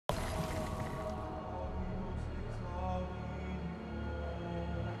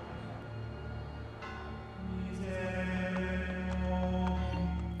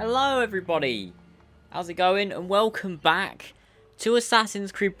Hello everybody! How's it going? And welcome back to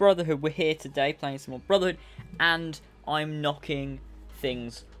Assassin's Creed Brotherhood. We're here today playing some more Brotherhood, and I'm knocking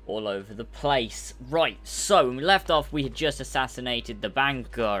things all over the place. Right, so when we left off, we had just assassinated the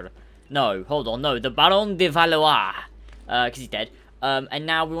banker. No, hold on, no, the Baron de Valois. Because he's dead. And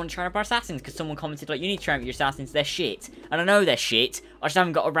now we want to train up our assassins, because someone commented, like, you need to train up your assassins, they're shit. And I know they're shit, I just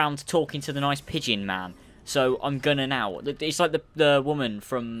haven't got around to talking to the nice pigeon man. So I'm gonna now. It's like the woman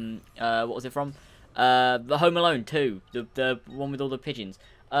from what was it from? The Home Alone 2, the one with all the pigeons.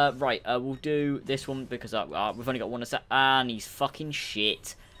 Right, we'll do this one because we've only got one assassin, and he's fucking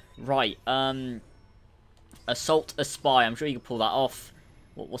shit. Right, assault a spy. I'm sure you can pull that off.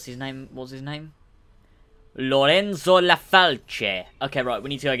 What's his name? What's his name? Lorenzo Lafalce. Okay, right, we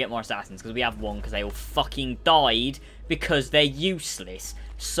need to go get more assassins because we have one because they all fucking died because they're useless.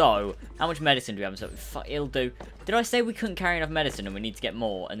 So, how much medicine do we have? So, it'll do. Did I say we couldn't carry enough medicine and we need to get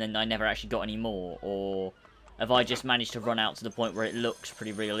more, and then I never actually got any more? Or have I just managed to run out to the point where it looks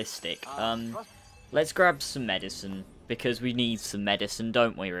pretty realistic? Let's grab some medicine, because we need some medicine,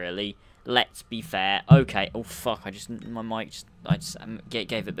 don't we, really? Let's be fair. Okay. Oh, fuck. My mic just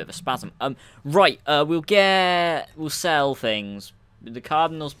gave it a bit of a spasm. Right. We'll sell things. The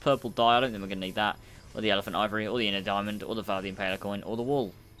Cardinal's purple dye. I don't think we're going to need that. Or the elephant ivory, or the inner diamond, or the Valiant Impaler coin, or the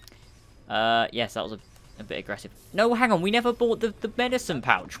wool. Yes, that was a bit aggressive. No, hang on, we never bought the medicine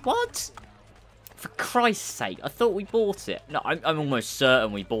pouch. What? For Christ's sake, I thought we bought it. No, I'm almost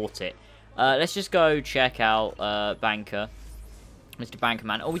certain we bought it. Let's just go check out Banker. Mr.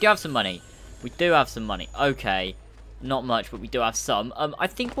 Bankerman. Oh, we do have some money. We do have some money. Okay. Not much, but we do have some. I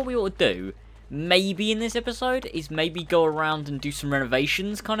think what we ought to do, maybe in this episode, is maybe go around and do some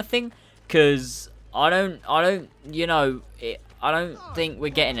renovations kind of thing. Because I don't think we're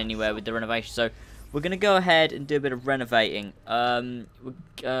getting anywhere with the renovation. So we're gonna go ahead and do a bit of renovating.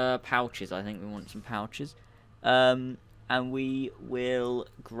 Pouches. I think we want some pouches. And we will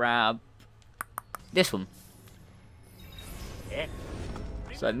grab this one.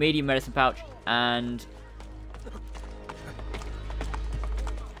 So medium medicine pouch and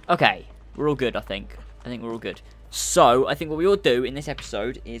okay, we're all good. I think we're all good. So, I think what we ought to do in this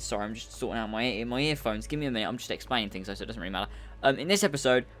episode is... Sorry, I'm just sorting out my earphones. Give me a minute. I'm just explaining things, so it doesn't really matter. In this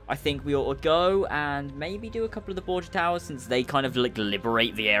episode, I think we ought to go and maybe do a couple of the Borgia Towers, since they kind of, like,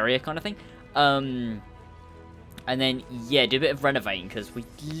 liberate the area kind of thing. And then, yeah, do a bit of renovating, because we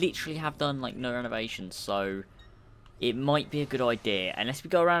literally have done, like, no renovations, so... It might be a good idea, unless we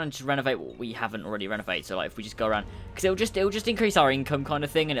go around and just renovate what we haven't already renovated. So, like, if we just go around... Because it'll just increase our income kind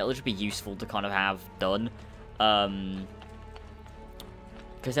of thing, and it'll just be useful to kind of have done.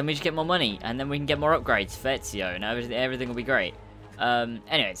 Because then we just get more money, and then we can get more upgrades for Ezio, and everything will be great.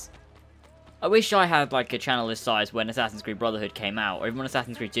 Anyways, I wish I had, like, a channel this size when Assassin's Creed Brotherhood came out, or even when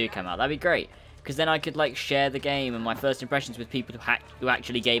Assassin's Creed 2 came out. That'd be great, because then I could, like, share the game and my first impressions with people who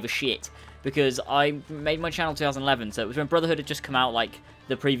actually gave a shit. Because I made my channel in 2011, so it was when Brotherhood had just come out, like,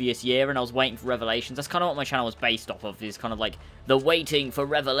 the previous year, and I was waiting for Revelations. That's kind of what my channel was based off of, is kind of like, the waiting for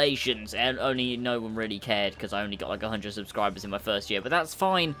Revelations, and only no one really cared, because I only got, like, 100 subscribers in my first year, but that's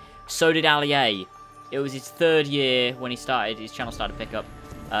fine. So did Ali A. It was his third year when his channel started to pick up,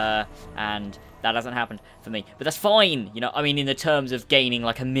 and that hasn't happened for me. But that's fine, you know, I mean, in the terms of gaining,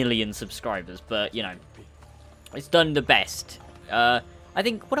 like, 1 million subscribers, but, you know, it's done the best. I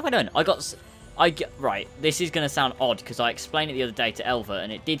think, what have I done? Right, this is going to sound odd, because I explained it the other day to Elva,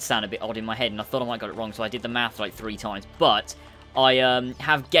 and it did sound a bit odd in my head, and I thought I might have got it wrong, so I did the math, like, 3 times. But I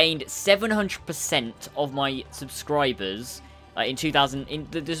have gained 700% of my subscribers in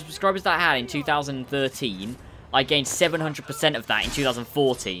the subscribers that I had in 2013, I gained 700% of that in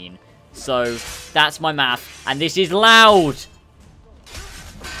 2014. So, that's my math, and this is loud!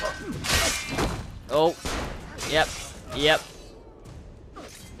 Oh, yep.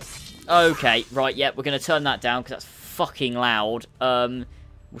 Okay, right, yep, we're going to turn that down, because that's fucking loud. We'll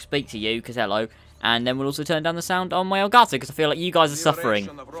speak to you, because hello. And then we'll also turn down the sound on my Elgato, because I feel like you guys are suffering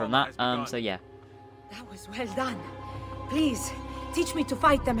from that. So yeah. That was well done. Please, teach me to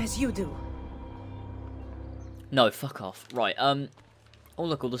fight them as you do. No, fuck off. Right, oh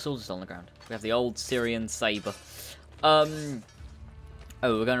look, all the swords are still on the ground. We have the old Syrian saber. Oh,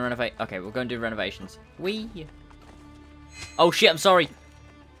 we're going to renovate. Okay, we're going to do renovations. Oh shit, I'm sorry.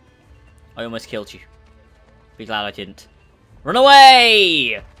 I almost killed you. Be glad I didn't. Run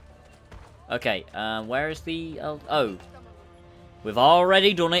away! Okay, where is the... Oh. We've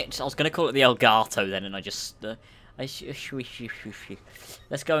already done it. I was going to call it the Elgato then, and I just... Let's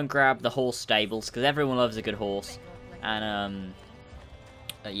go and grab the horse stables, because everyone loves a good horse. And,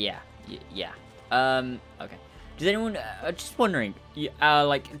 yeah. Okay. Does anyone... just wondering,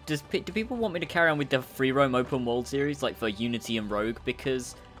 like, do people want me to carry on with the free roam open world series, like, for Unity and Rogue?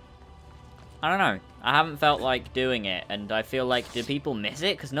 Because, I don't know. I haven't felt like doing it, and I feel like, do people miss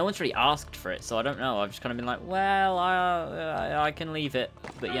it? Because no one's really asked for it, so I don't know. I've just kind of been like, well, I can leave it,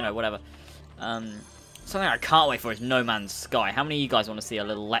 but, you know, whatever. Something I can't wait for is No Man's Sky. How many of you guys want to see a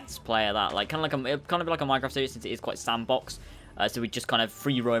little Let's Play of that? Like, kind of like a Minecraft series, since it is quite sandbox. So we just kind of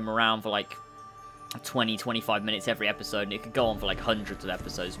free roam around for, like, 20-25 minutes every episode, and it could go on for like hundreds of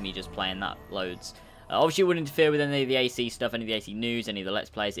episodes, me just playing that loads. Obviously it wouldn't interfere with any of the AC stuff, any of the AC news, any of the Let's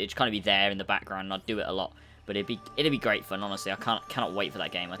Plays. It'd just kind of be there in the background, and I'd do it a lot, but it'd be great fun. Honestly, I cannot wait for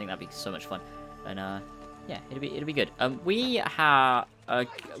that game. I think that'd be so much fun, and yeah, it'd be good. We have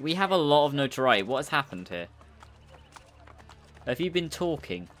a lot of notoriety. What has happened here? Have you been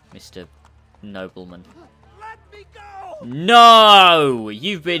talking, Mr. Nobleman? No!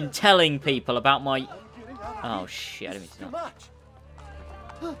 You've been telling people about my... Oh, shit, I didn't mean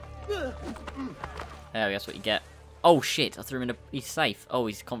to know. There, that's what you get. Oh, shit, I threw him in a... He's safe. Oh,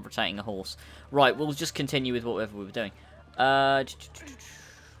 he's confronting a horse. Right, we'll just continue with whatever we were doing. I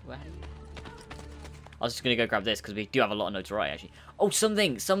was just going to go grab this, because we do have a lot of notoriety, actually. Oh,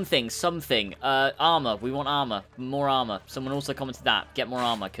 something. Armor. We want armor. More armor. Someone also commented that. Get more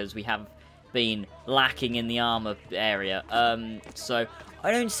armor, because we have... been lacking in the armor area. So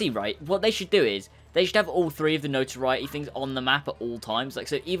I don't see, right, what they should do is they should have all three of the notoriety things on the map at all times. Like,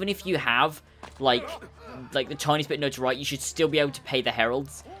 so even if you have like the tiniest bit of notoriety, you should still be able to pay the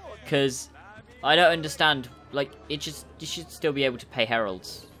heralds, because I don't understand, like, you should still be able to pay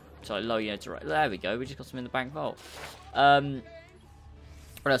heralds. So low your notoriety. There we go, we just got some in the bank vault. What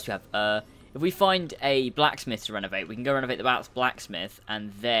else do we have? If we find a blacksmith to renovate, we can go renovate the blacksmith,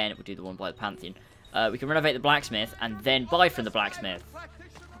 and then we'll do the one by the Pantheon. We can renovate the blacksmith, and then buy from the blacksmith.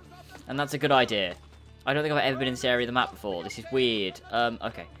 And that's a good idea. I don't think I've ever been in this area of the map before. This is weird.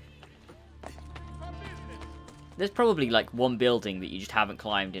 Okay. There's probably, like, one building that you just haven't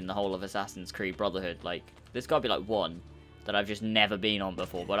climbed in the whole of Assassin's Creed Brotherhood. Like, there's got to be, like, one that I've just never been on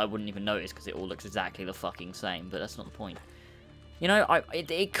before, but I wouldn't even notice because it all looks exactly the fucking same, but that's not the point. You know,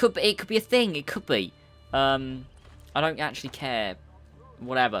 it could be a thing. It could be. I don't actually care.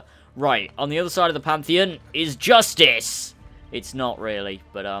 Whatever. Right, on the other side of the Pantheon is Justice. It's not really,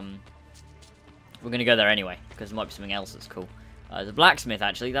 but we're gonna go there anyway because there might be something else that's cool. The blacksmith,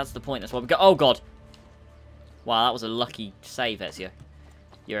 actually. That's the point. That's why we go. Oh god. Wow, that was a lucky save, Ezio.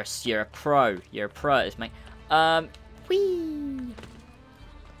 You're a pro. You're a pro at this, mate. Whee.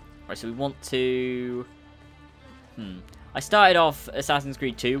 Right, so we want to. I started off Assassin's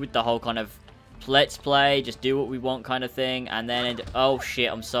Creed 2 with the whole kind of let's play, just do what we want kind of thing, and then oh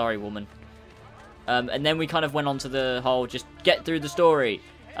shit, I'm sorry, woman. And then we kind of went on to the whole just get through the story,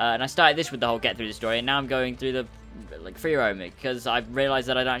 and I started this with the whole get through the story, and now I'm going through the like free roam because I realised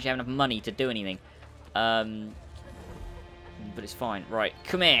that I don't actually have enough money to do anything. But it's fine. Right,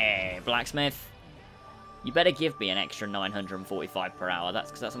 come here, blacksmith. You better give me an extra 945 per hour. That's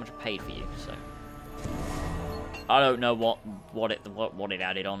because that's how much I paid for you. So. I don't know what it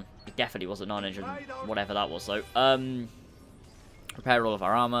added on. It definitely wasn't 900, whatever that was though. Repair all of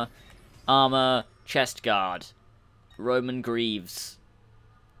our armor. Armor, chest guard, Roman greaves.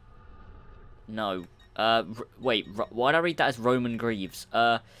 No. Wait. Why did I read that as Roman greaves?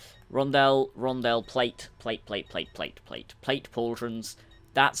 Rondel, plate pauldrons.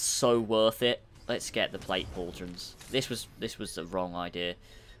 That's so worth it. Let's get the plate pauldrons. This was the wrong idea.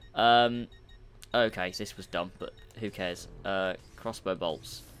 Okay, this was dumb, but who cares? Crossbow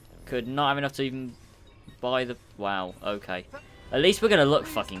bolts. Could not have enough to even buy the... Wow, okay. At least we're going to look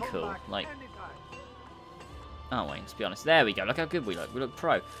fucking cool. Like... Aren't we? Let's be honest. There we go. Look how good we look. We look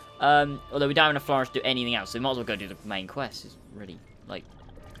pro. Although we don't have enough flowers to do anything else, so we might as well go do the main quest. It's really, like...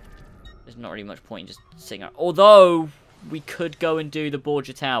 There's not really much point in just sitting around. Although, we could go and do the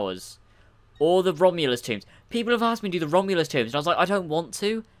Borgia Towers. Or the Romulus Tombs. People have asked me to do the Romulus Tombs, and I was like, I don't want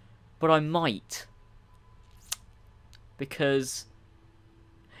to. But I might. Because...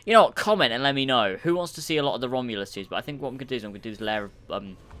 You know what? Comment and let me know. Who wants to see a lot of the Romulus tombs? But I think what I'm going to do is I'm going to do the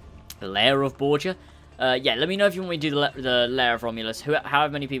Lair of Borgia. Yeah, let me know if you want me to do the Lair of Romulus.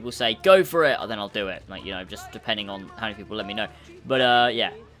 However many people say, go for it, then I'll do it. Like, you know, just depending on how many people let me know. But,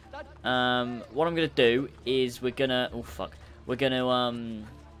 yeah. What I'm going to do is we're going to... Oh, fuck. We're going to,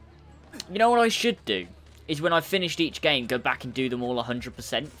 You know what I should do? Is when I've finished each game, go back and do them all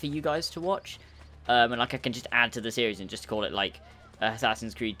 100% for you guys to watch. And, like, I can just add to the series and just call it, like,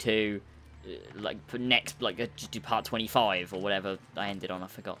 Assassin's Creed 2, like, next, like, just do part 25 or whatever I ended on, I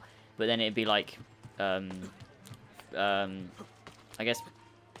forgot. But then it'd be, like, I guess,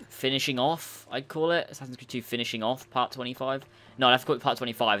 finishing off, I'd call it. Assassin's Creed 2 finishing off, part 25. No, I'd have to call it part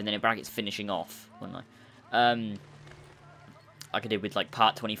 25, and then in brackets finishing off, wouldn't I? Like I did with, like,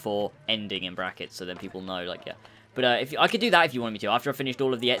 part 24 ending in brackets, so then people know, like, yeah. But if I could do that if you wanted me to. After I finished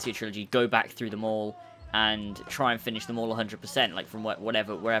all of the Ezio trilogy, go back through them all and try and finish them all 100%, like from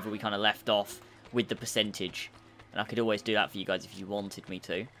wherever we kind of left off with the percentage. And I could always do that for you guys if you wanted me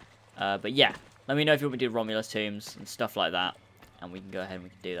to. But yeah, let me know if you want me to do Romulus tombs and stuff like that, and we can go ahead and we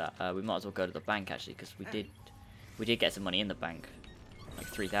can do that. We might as well go to the bank actually, because we did get some money in the bank, like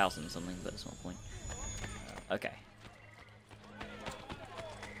 3,000 or something, but that's not the point. Okay.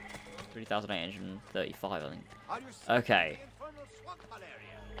 3,835, I think. Okay.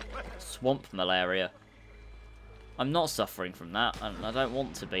 Swamp malaria. I'm not suffering from that. I don't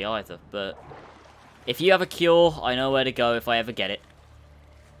want to be either, but if you have a cure, I know where to go if I ever get it.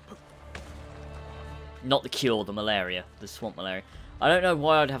 Not the cure, the malaria. The swamp malaria. I don't know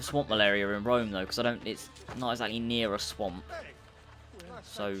why I'd have swamp malaria in Rome, though, because it's not exactly near a swamp.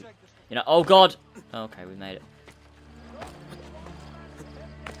 So, you know... Oh, God! Okay, we made it.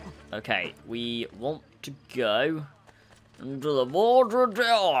 Okay, we want to go into the border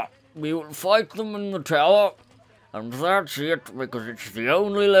tower. We will fight them in the tower. And that's it, because it's the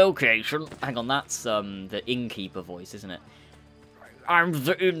only location. Hang on, that's the innkeeper voice, isn't it? I'm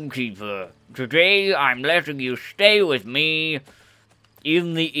the innkeeper. Today, I'm letting you stay with me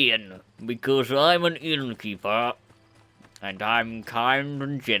in the inn, because I'm an innkeeper. And I'm kind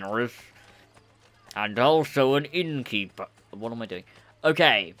and generous. And also an innkeeper. What am I doing?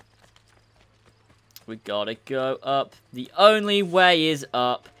 Okay. We gotta go up. The only way is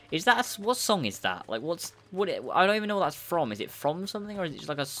up. Is that what song is that? Like, I don't even know what that's from. Is it from something, or is it just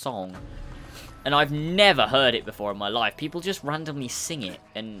like a song? And I've never heard it before in my life. People just randomly sing it,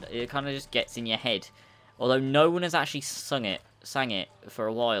 and it kind of just gets in your head. Although no one has actually sang it for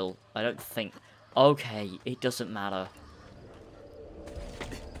a while. I don't think. Okay, it doesn't matter.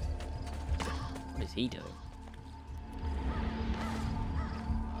 What is he doing?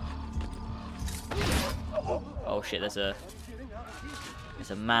 Oh shit, there's a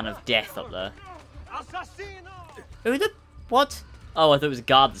man of death up there. Who the... What? Oh, I thought it was a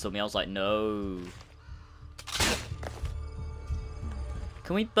guard that saw me. I was like, no.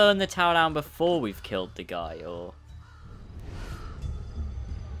 Can we burn the tower down before we've killed the guy, or...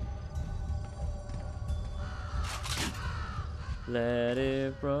 Let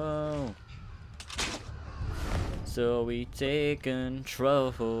it roll. So we take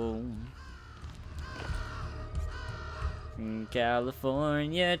control. From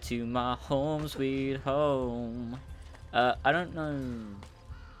California to my home sweet home. I don't know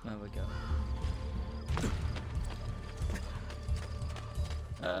where we go.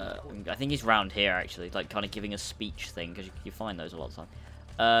 I think he's round here actually, like kind of giving a speech thing, because you find those a lot of the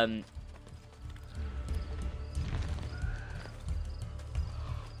time.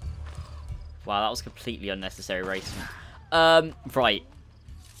 Wow, that was completely unnecessary racing. Right.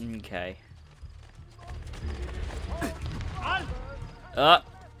 Okay.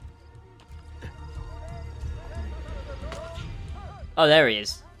 Oh, there he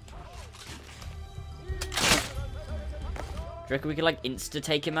is. Do you reckon we could, like,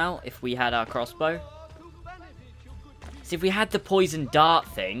 insta-take him out if we had our crossbow? See, if we had the poison dart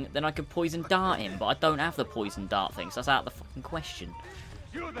thing, then I could poison dart him, but I don't have the poison dart thing, so that's out of the fucking question.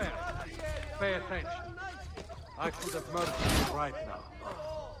 You there! Pay attention. I could have murdered you right now.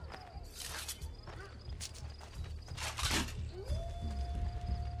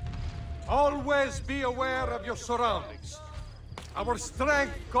 Always be aware of your surroundings. Our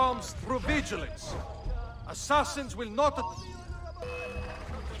strength comes through vigilance. Assassins will not...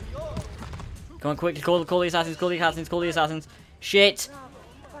 Come on, quickly, call the assassins, call the assassins, call the assassins. Shit!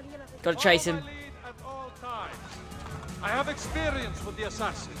 Gotta chase him. I have experience with the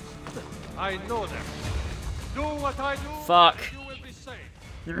assassins. I know them. Do what I do. Fuck. You will be safe.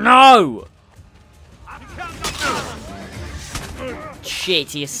 No!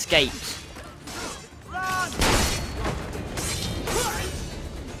 Shit, he escaped.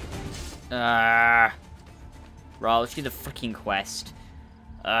 Right, let's do the freaking quest.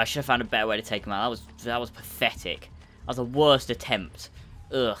 I should have found a better way to take him out. That was pathetic. That was the worst attempt.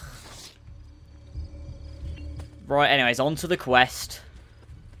 Ugh. Right, anyways, on to the quest.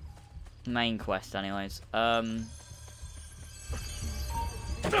 Main quest, anyways.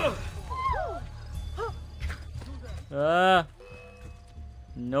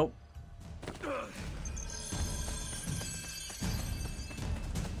 Nope.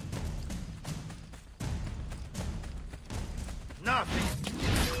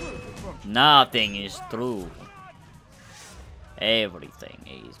 Nothing is true. Everything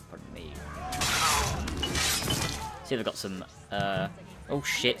is for me. See if I've got some, oh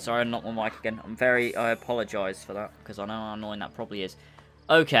shit, sorry, I knocked my mic again. I apologise for that, because I know how annoying that probably is.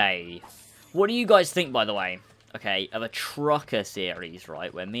 Okay, what do you guys think, by the way, okay, of a trucker series,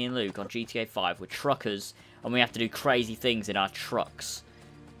 right, where me and Luke on GTA 5, we're truckers, and we have to do crazy things in our trucks.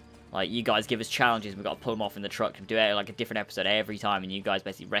 Like, you guys give us challenges, and we've got to pull them off in the truck, and do it like a different episode every time, and you guys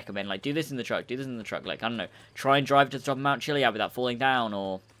basically recommend, like, do this in the truck, do this in the truck, like, I don't know, try and drive to the top of Mount Chiliad without falling down,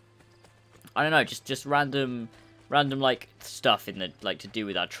 or, I don't know, just random, like, stuff in the, like, to do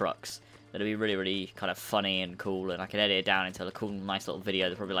with our trucks. That'll be really, really kind of funny and cool, and I can edit it down into a cool, nice little video.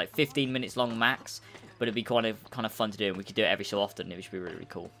 They're probably, like, 15 minutes long max, but it'd be kind of fun to do, and we could do it every so often, which would be really, really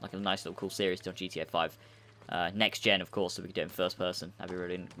cool. Like, a nice little cool series on GTA 5. Next gen, of course, so we could do it in first person. That'd be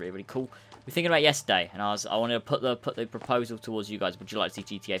really, really, really cool. We're thinking about yesterday, and I wanted to put the proposal towards you guys. Would you like to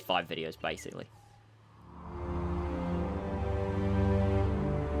see GTA 5 videos, basically?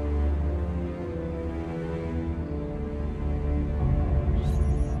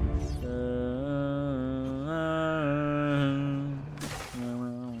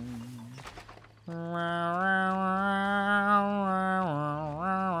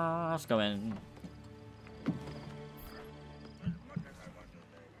 Let's go in.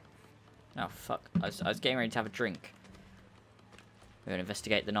 Oh, fuck. I was getting ready to have a drink. We're going to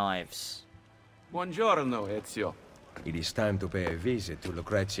investigate the knives. Buongiorno, Ezio. It is time to pay a visit to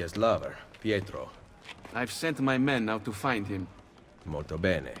Lucrezia's lover, Pietro. I've sent my men out to find him. Molto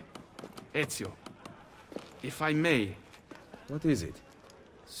bene. Ezio, if I may... What is it?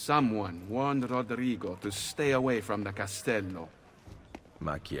 Someone warned Rodrigo to stay away from the castello.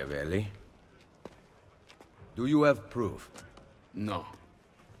 Machiavelli? Do you have proof? No.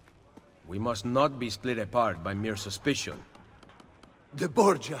 We must not be split apart by mere suspicion. The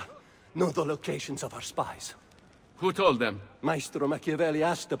Borgia know the locations of our spies. Who told them? Maestro Machiavelli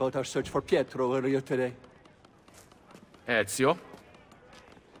asked about our search for Pietro earlier today. Ezio?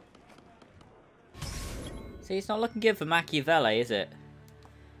 See, it's not looking good for Machiavelli, is it?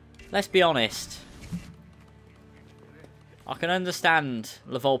 Let's be honest. I can understand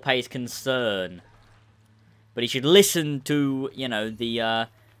La Volpe's concern. But he should listen to, you know, the,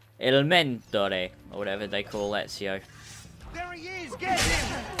 Il Mentore, or whatever they call Ezio. There he is, get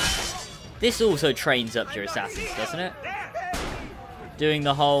him! This also trains up your assassins, doesn't it? Doing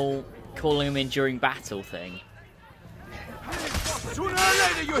the whole calling them in during battle thing. Sooner or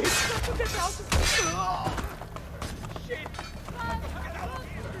later you hit...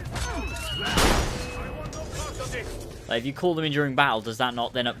 Like, if you call them in during battle, does that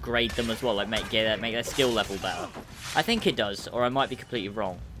not then upgrade them as well? Like, make their skill level better? I think it does, or I might be completely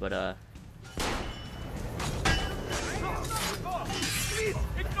wrong, but, I'm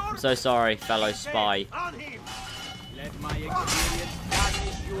so sorry, fellow spy. Let my experience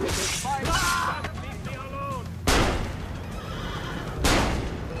banish you to fight. Leave me alone.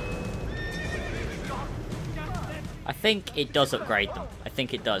 I think it does upgrade them. I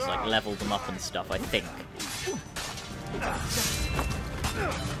think it does, like, level them up and stuff, I think.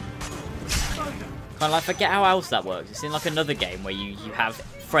 Kind of, I forget how else that works. It's in, like, another game where you have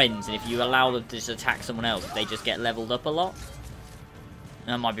friends, and if you allow them to just attack someone else, they just get leveled up a lot.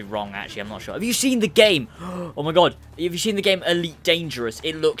 I might be wrong, actually, I'm not sure. Have you seen the game? Oh my god. Have you seen the game Elite Dangerous?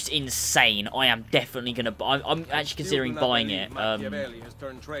 It looks insane. I am definitely going to... I'm actually considering buying it.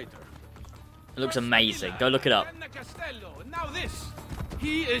 It looks amazing. Go look it up. Now this.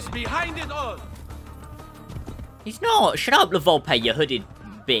 He is behind it all. He's not. Shut up, La Volpe, you hooded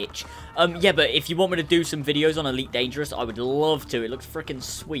bitch. Yeah, but if you want me to do some videos on Elite Dangerous, I would love to. It looks freaking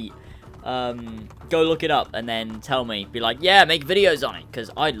sweet. Go look it up and then tell me. Be like, yeah, make videos on it, because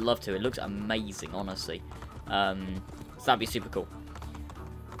I'd love to. It looks amazing, honestly. So that'd be super cool.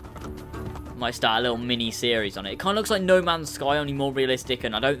 Might start a little mini series on it. It kind of looks like No Man's Sky, only more realistic,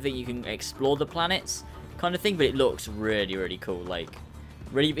 and I don't think you can explore the planets kind of thing, but it looks really, really cool. Like,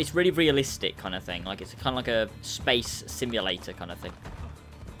 really, it's really realistic kind of thing. Like, it's kind of like a space simulator kind of thing.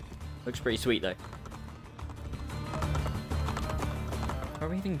 Looks pretty sweet, though. Where are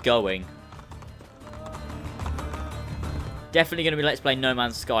we even going? Definitely going to be Let's Play No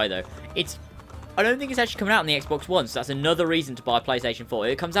Man's Sky, though. I don't think it's actually coming out on the Xbox One, so that's another reason to buy a PlayStation 4.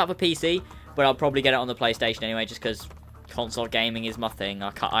 It comes out for PC, but I'll probably get it on the PlayStation anyway, just because console gaming is my thing.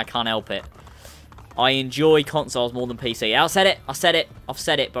 I can't help it. I enjoy consoles more than PC. I've said it,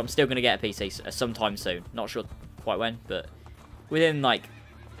 but I'm still going to get a PC sometime soon. Not sure quite when, but within, like,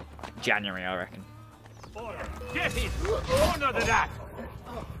 January, I reckon. Get it! Honor to that!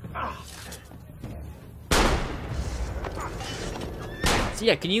 So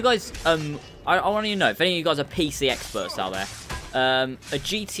yeah, can you guys, I want to know if any of you guys are PC experts out there. A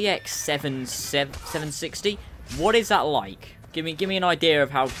GTX 760. What is that like? Give me an idea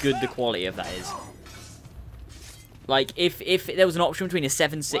of how good the quality of that is. Like, if there was an option between a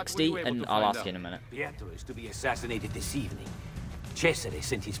 760 and I'll ask you in a minute. Pietro is to be assassinated this evening. Cesare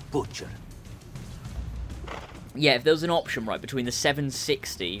sent his butcher. Yeah, if there was an option, right, between the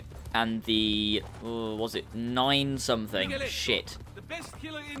 760 and the, was it 9 something? Shit. The best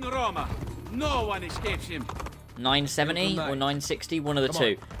killer in Roma. No one escapes him. 970 or 960, one of the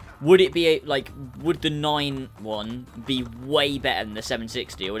two. Would it be would the 9 one be way better than the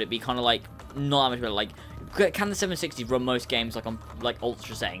 760, or would it be kind of like not that much better? Like, can the 760 run most games like on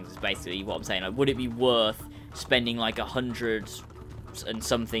ultra settings? Is basically what I'm saying. Like, would it be worth spending like 100 and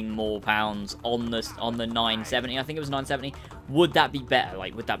something more pounds on the 970? I think it was 970. Would that be better?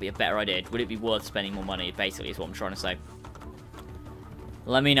 Like, would that be a better idea? Would it be worth spending more money? Basically, is what I'm trying to say.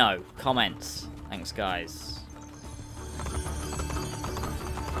 Let me know. Comments. Thanks, guys.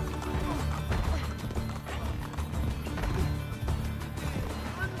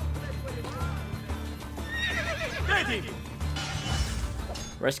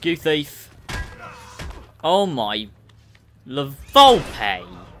 Rescue thief. Oh my. La Volpe.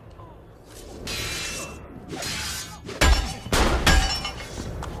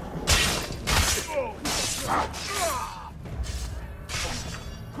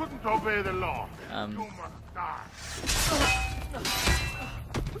 Couldn't obey the law.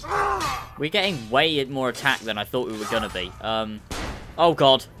 We're getting way more attack than I thought we were gonna be. Oh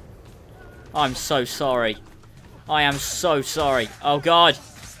god. I'm so sorry. I am so sorry. Oh god.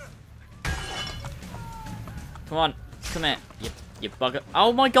 Come on. Come here. You bugger.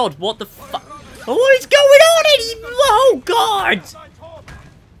 Oh my god, what the fuck? What is going on in here? Oh god!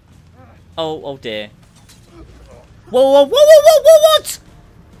 Oh dear. Whoa, what?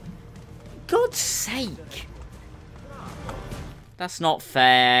 God's sake. That's not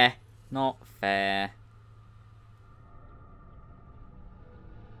fair. Not fair.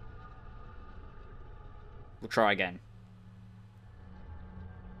 We'll try again.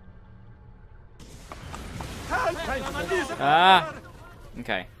 Ah.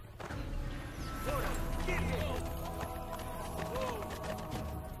 Okay.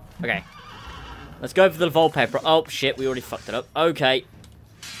 Okay. Let's go for the wallpaper. Oh, shit. We already fucked it up. Okay.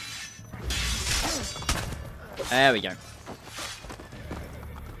 There we go.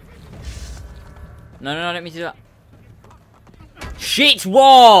 No, I don't mean to do that. Shit!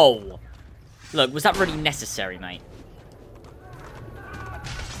 Whoa! Look, was that really necessary, mate?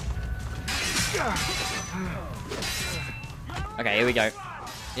 Okay, here we go.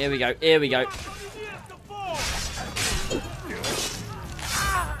 Here we go. Here we go.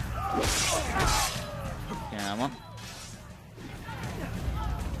 Come on.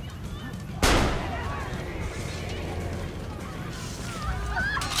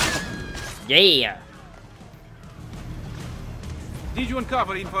 Yeah! Did you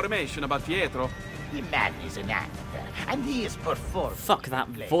uncover information about Pietro? The man is an actor, and he is performing. Fuck that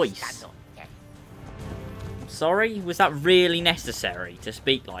voice. Sorry? Was that really necessary to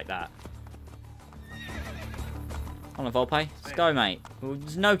speak like that? Come on, Volpe. Let's go, mate.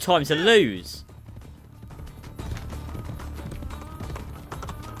 There's no time to lose.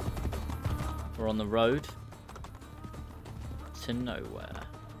 We're on the road to nowhere.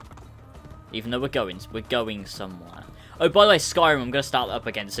 Even though we're going somewhere. Oh, by the way, Skyrim, I'm going to start that up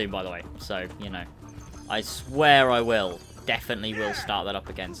again soon, by the way. So, you know. I swear I will. Definitely will start that up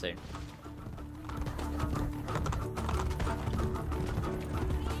again soon.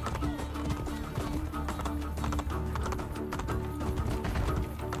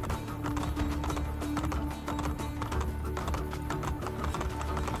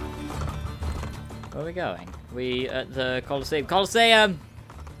 Where are we going? We at the Colosseum. Colosseum!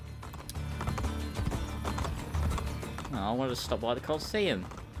 Oh, I wanted to stop by the Colosseum.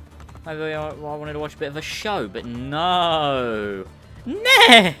 Maybe I wanted to watch a bit of a show, but no!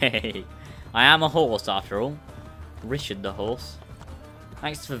 Nay! I am a horse, after all. Richard the horse.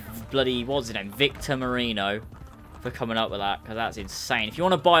 Thanks for bloody, what's his name? Victor Marino for coming up with that, because that's insane. If you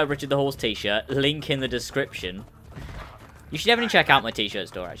want to buy a Richard the Horse t-shirt, link in the description. You should definitely check out my t-shirt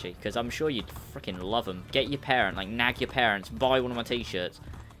store, actually, because I'm sure you'd freaking love them. Get your parent, like, nag your parents, buy one of my t-shirts,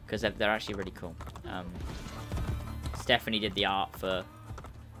 because they're actually really cool. Stephanie did the art for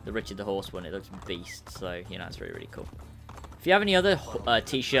the Richard the Horse one. It looks beast, so, you know, it's really, really cool. If you have any other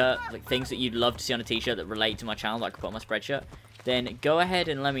t-shirt, like, things that you'd love to see on a t-shirt that relate to my channel that I could put on my spreadshirt, then go ahead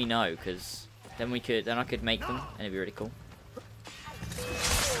and let me know, because then I could make them, and it'd be really cool.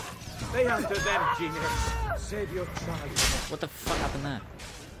 Stay under them, genius. Save your child. What the fuck happened there?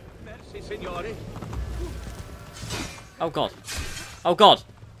 Merci, signore. Oh god. Oh, God.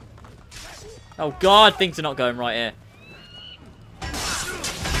 Oh, God. Things are not going right here.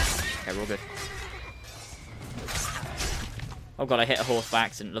 Okay, we're all good. Oh, God. I hit a horse by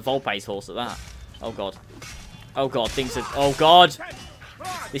accident. The Volpe's horse at that. Oh, God. Oh, God. Things are... Oh, God.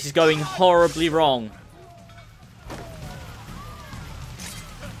 This is going horribly wrong.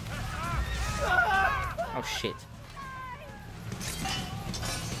 Oh, shit.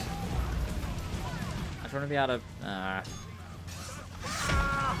 I just want to be able to...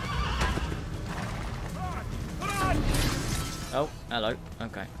 Oh, hello.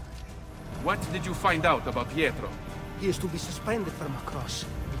 Okay. What did you find out about Pietro? He is to be suspended from a cross.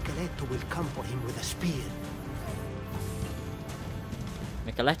 Micheletto will come for him with a spear.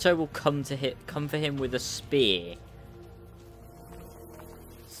 Micheletto will come for him with a spear.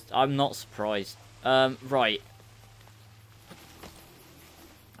 I'm not surprised. Right.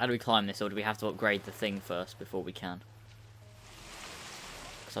 How do we climb this, or do we have to upgrade the thing first before we can?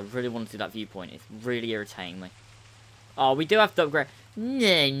 Because I really want to do that viewpoint. It's really irritating me. Oh, we do have to upgrade.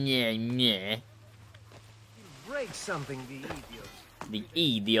 Nah. Break something, the idiot. The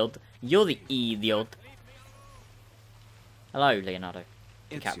idiot. You're the idiot. Hello, Leonardo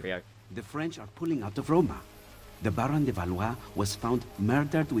DiCaprio. The French are pulling out of Roma. The Baron de Valois was found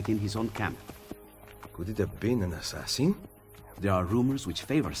murdered within his own camp. Could it have been an assassin? There are rumors which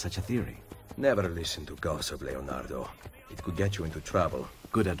favor such a theory. Never listen to gossip, Leonardo. It could get you into trouble.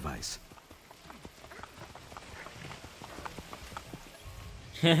 Good advice.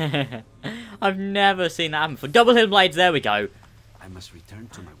 I've never seen that happen before. Double hill blades, there we go. I must return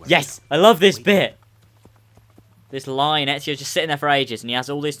to my work. Yes, I love this bit. This line, Ezio's just sitting there for ages, and he has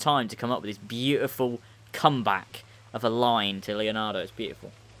all this time to come up with this beautiful comeback of a line to Leonardo. It's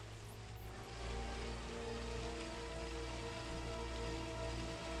beautiful.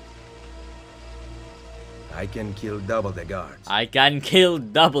 I can kill double the guards. I can kill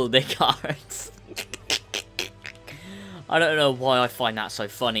double the guards. I don't know why I find that so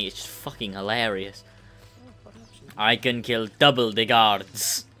funny. It's just fucking hilarious. I can kill double the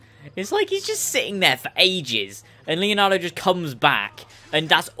guards. It's like he's just sitting there for ages, and Leonardo just comes back, and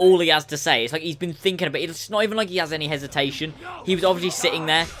that's all he has to say. It's like he's been thinking about it. It's not even like he has any hesitation. He was obviously sitting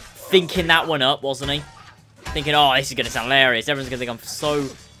there, thinking that one up, wasn't he? Thinking, oh, this is going to sound hilarious. Everyone's going to think I'm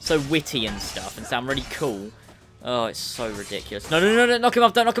so witty and stuff, and sound really cool. Oh, it's so ridiculous. No, knock him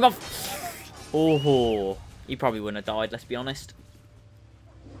off, don't knock him off. Oh, he probably wouldn't have died, let's be honest.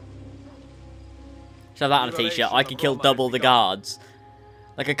 Should have that on a t-shirt. I could kill double the guards.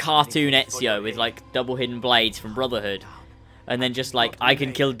 Like a cartoon Ezio with like double hidden blades from Brotherhood. And then just like, I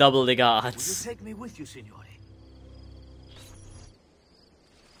can kill double the guards. Take me with you, signore.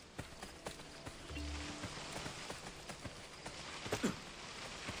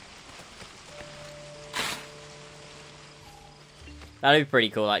 That'd be pretty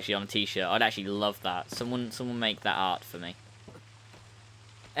cool actually on a t-shirt. I'd actually love that. Someone make that art for me.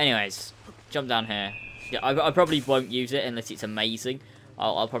 Anyways, jump down here. Yeah, I probably won't use it unless it's amazing.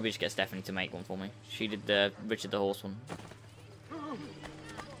 I'll probably just get Stephanie to make one for me. She did the Richard the Horse one.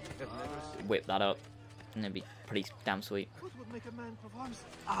 Whip that up, and it'd be pretty damn sweet. What would make a man perverse?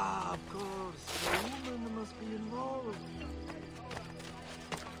 Ah, of course. The woman must be involved.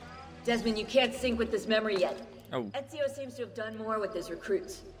 Desmond, you can't sync with this memory yet. Oh. Ezio seems to have done more with his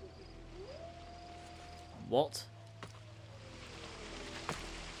recruits. What?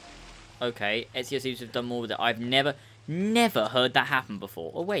 Okay, Ezio seems to have done more with it. I've never heard that happen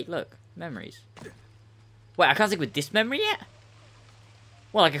before. Oh wait, look, memories. Wait, I can't sync with this memory yet?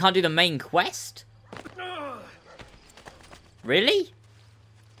 Well, like I can't do the main quest? Really?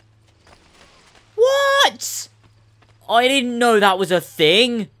 What? I didn't know that was a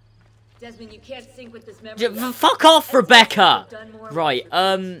thing. Desmond, you can't sync with this memory. Fuck off, Rebecca! Right,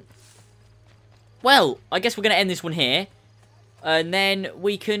 well, I guess we're going to end this one here. And then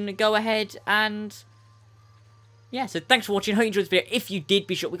we can go ahead and... yeah, so thanks for watching. Hope you enjoyed this video. If you did,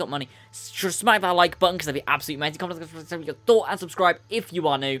 be sure we got money. Smack that like button because that'd be absolutely amazing. Comment your thought and subscribe if you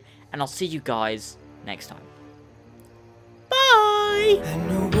are new. And I'll see you guys next time. Bye! And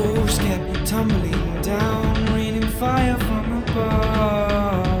the wolves kept tumbling down, raining fire from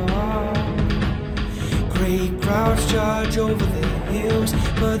above. Great crowds charge over the hills,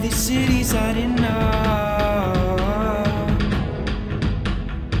 but the city's had enough.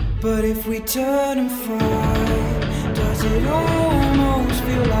 But if we turn and fight, does it almost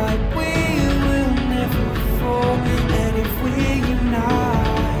feel